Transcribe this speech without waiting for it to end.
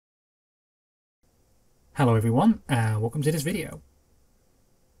Hello everyone and welcome to this video.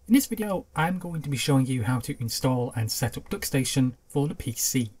 In this video I'm going to be showing you how to install and set up Duckstation for the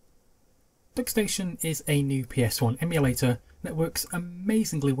PC. Duckstation is a new PS1 emulator that works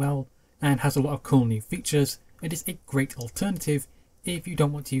amazingly well and has a lot of cool new features. It is a great alternative if you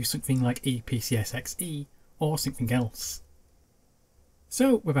don't want to use something like Epsxe or something else.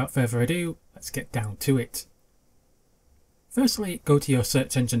 So without further ado, let's get down to it. Firstly, go to your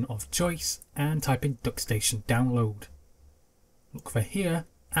search engine of choice and type in Duckstation download. Look for here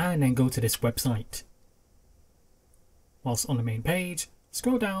and then go to this website. Whilst on the main page,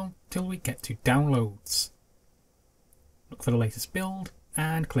 scroll down till we get to downloads. Look for the latest build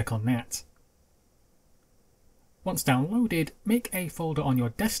and click on that. Once downloaded, make a folder on your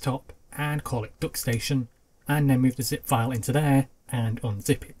desktop and call it Duckstation, and then move the zip file into there and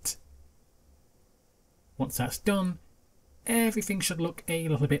unzip it. Once that's done, everything should look a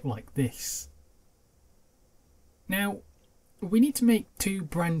little bit like this. Now, we need to make two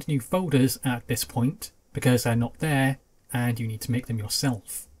brand new folders at this point because they're not there and you need to make them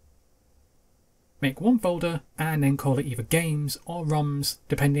yourself. Make one folder and then call it either games or ROMs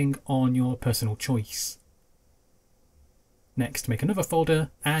depending on your personal choice. Next, make another folder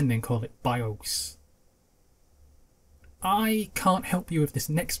and then call it BIOS. I can't help you with this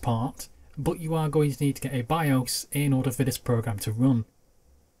next part, but you are going to need to get a BIOS in order for this program to run.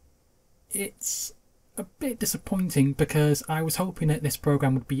 It's a bit disappointing because I was hoping that this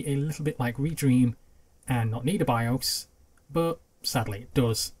program would be a little bit like Redream and not need a BIOS, but sadly it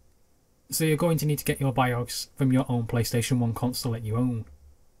does. So you're going to need to get your BIOS from your own PlayStation 1 console that you own.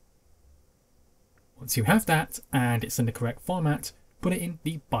 Once you have that and it's in the correct format, put it in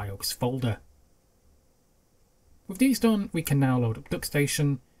the BIOS folder. With these done, we can now load up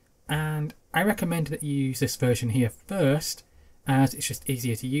Duckstation, and I recommend that you use this version here first as it's just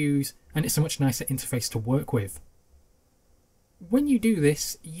easier to use and it's a much nicer interface to work with. When you do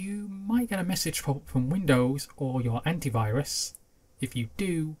this, you might get a message pop up from Windows or your antivirus. If you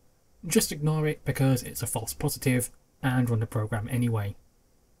do, just ignore it because it's a false positive and run the program anyway.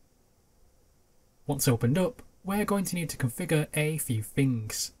 Once opened up, we're going to need to configure a few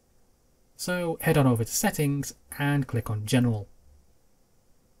things. So head on over to Settings and click on General.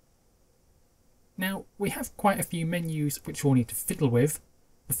 Now, we have quite a few menus which we'll need to fiddle with.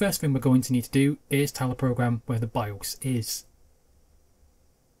 The first thing we're going to need to do is tell the program where the BIOS is.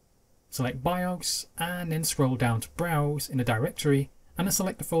 Select BIOS and then scroll down to Browse in the directory and then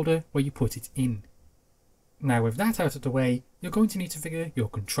select the folder where you put it in. Now with that out of the way, you're going to need to configure your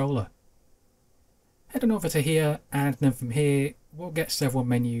controller. Head on over to here and then from here we'll get several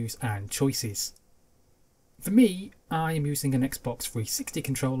menus and choices. For me, I am using an Xbox 360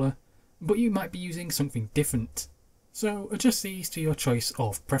 controller, but you might be using something different, so adjust these to your choice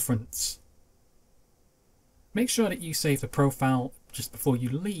of preference. Make sure that you save the profile just before you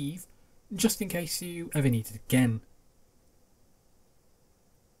leave, just in case you ever need it again.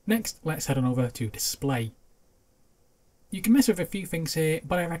 Next, let's head on over to Display. You can mess with a few things here,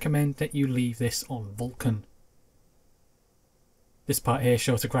 but I recommend that you leave this on Vulkan. This part here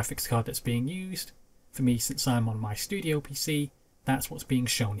shows the graphics card that's being used. For me, since I'm on my studio PC, that's what's being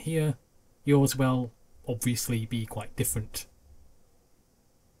shown here. Yours will obviously be quite different.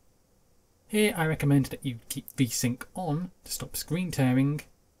 Here I recommend that you keep VSync on to stop screen tearing,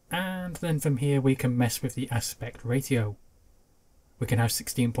 and then from here we can mess with the aspect ratio. We can have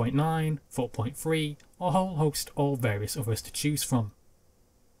 16.9, 4.3 or a whole host or various others to choose from.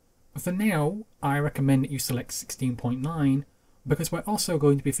 For now I recommend that you select 16.9 because we're also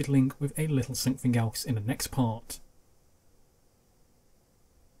going to be fiddling with a little something else in the next part.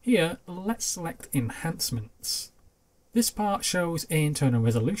 Here, let's select Enhancements. This part shows internal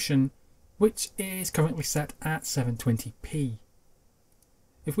resolution, which is currently set at 720p.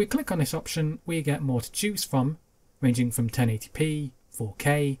 If we click on this option, we get more to choose from, ranging from 1080p,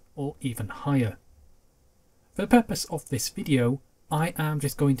 4K, or even higher. For the purpose of this video, I am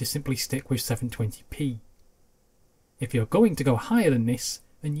just going to simply stick with 720p. If you're going to go higher than this,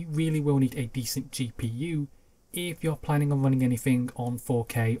 then you really will need a decent GPU if you're planning on running anything on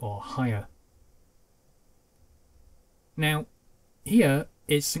 4K or higher. Now, here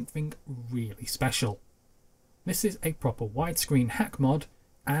is something really special. This is a proper widescreen hack mod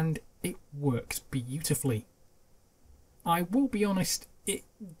and it works beautifully. I will be honest, it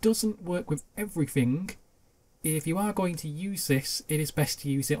doesn't work with everything. If you are going to use this, it is best to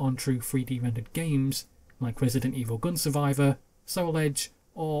use it on true 3D rendered games like Resident Evil Gun Survivor, Soul Edge,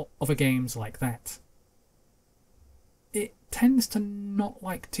 or other games like that. It tends to not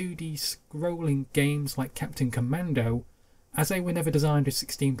like 2D scrolling games like Captain Commando, as they were never designed with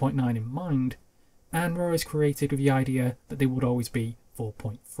 16.9 in mind, and were always created with the idea that they would always be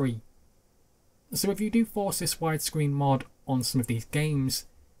 4.3. So if you do force this widescreen mod on some of these games,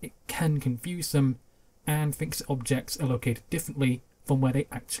 it can confuse them and thinks that objects are located differently from where they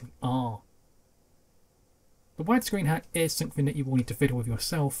actually are. The widescreen hack is something that you will need to fiddle with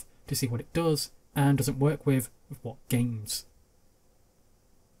yourself to see what it does and doesn't work with what games.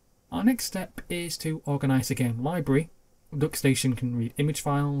 Our next step is to organise a game library. Duckstation can read image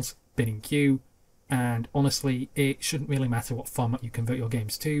files, bin and queue, and honestly it shouldn't really matter what format you convert your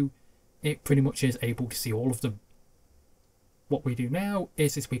games to, it pretty much is able to see all of them. What we do now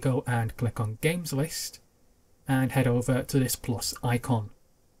is we go and click on Games List and head over to this plus icon.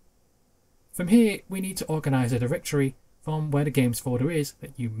 From here we need to organise a directory from where the games folder is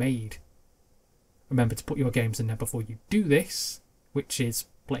that you made. Remember to put your games in there before you do this, which is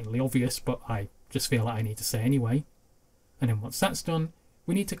blatantly obvious but I just feel like I need to say anyway. And then once that's done,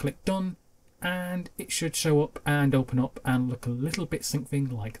 we need to click Done and it should show up and open up and look a little bit something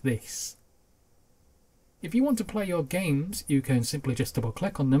like this. If you want to play your games, you can simply just double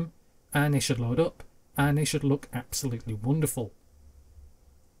click on them and they should load up and they should look absolutely wonderful.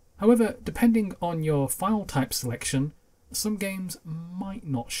 However, depending on your file type selection, some games might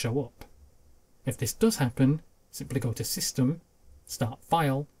not show up. If this does happen, simply go to System, Start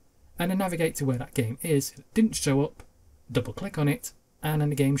File, and then navigate to where that game is that didn't show up, double click on it, and then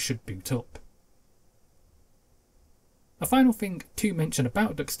the game should boot up. A final thing to mention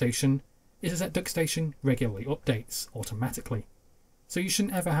about Duckstation is that Duckstation regularly updates automatically, so you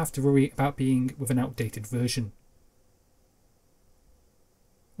shouldn't ever have to worry about being with an outdated version.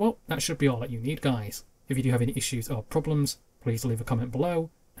 Well, that should be all that you need, guys. If you do have any issues or problems, please leave a comment below,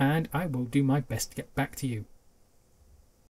 and I will do my best to get back to you.